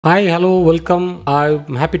Hi, hello, welcome.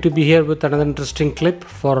 I'm happy to be here with another interesting clip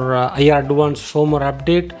for IR-ADV firmware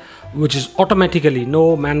update, which is automatically,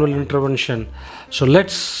 no manual intervention. So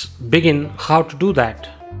let's begin how to do that.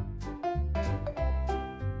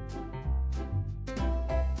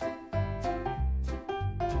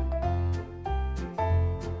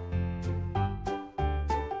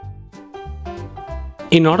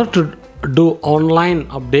 In order to do online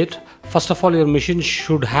update, first of all, your machine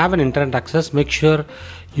should have an internet access. Make sure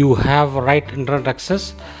you have right internet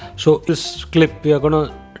access. So this clip we are going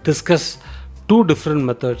to discuss two different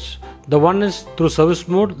methods. The one is through service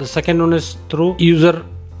mode, the second one is through user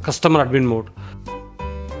customer admin mode.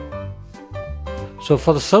 So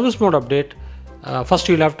for the service mode update, first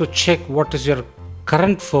you'll have to check what is your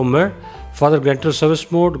current firmware. Further, go to service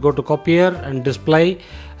mode, go to copier and display,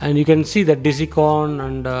 and you can see that DCCon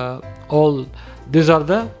and all these are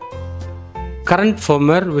the current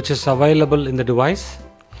firmware which is available in the device.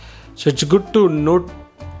 So it's good to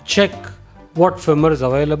check what firmware is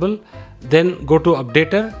available, then go to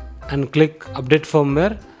updater and click update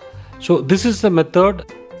firmware. So this is the method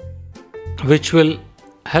which will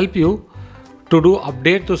help you to do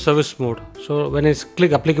update to service mode. So when I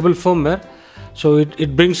click applicable firmware, so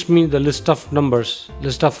it brings me the list of numbers,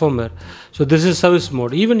 list of firmware. So this is service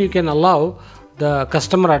mode. Even you can allow the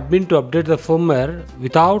customer admin to update the firmware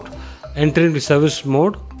without entering the service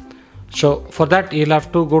mode. So for that you'll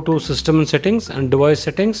have to go to system and settings and device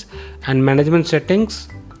settings and management settings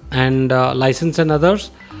and license and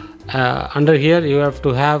others. Under here you have to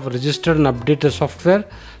have registered and updated software.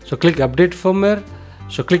 So click update firmware.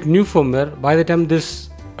 So click new firmware. By the time this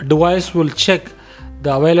device will check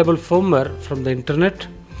the available firmware from the internet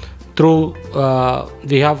through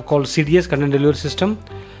we have called CDS, content delivery system.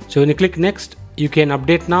 So when you click next, you can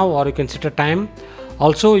update now or you can set a time.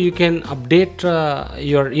 Also you can update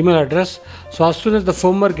your email address. So as soon as the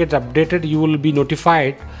firmware gets updated, you will be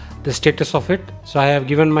notified the status of it. So I have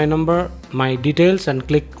given my number, my details, and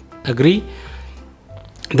click agree.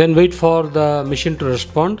 Then wait for the machine to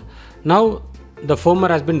respond. Now the firmware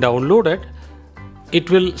has been downloaded. It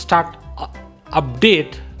will start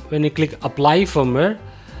update when you click apply firmware.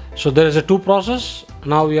 So there is a two process.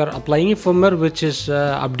 Now we are applying a firmware which is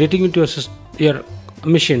updating into your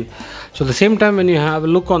machine. So the same time when you have a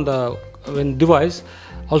look on the device,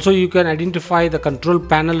 also you can identify the control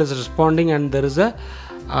panel is responding and there is a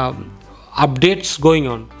updates going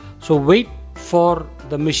on. So wait for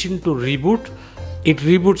the machine to reboot. It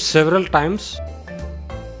reboots several times.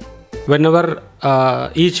 Whenever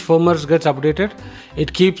each firmware gets updated,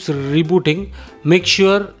 it keeps rebooting. Make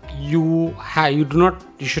sure you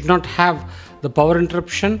should not have the power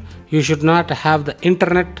interruption. You should not have the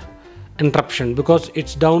internet interruption because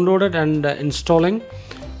it's downloaded and installing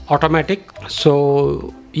automatic.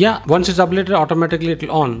 So yeah, once it's updated, automatically it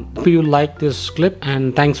will on. Hope you like this clip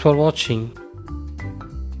and thanks for watching.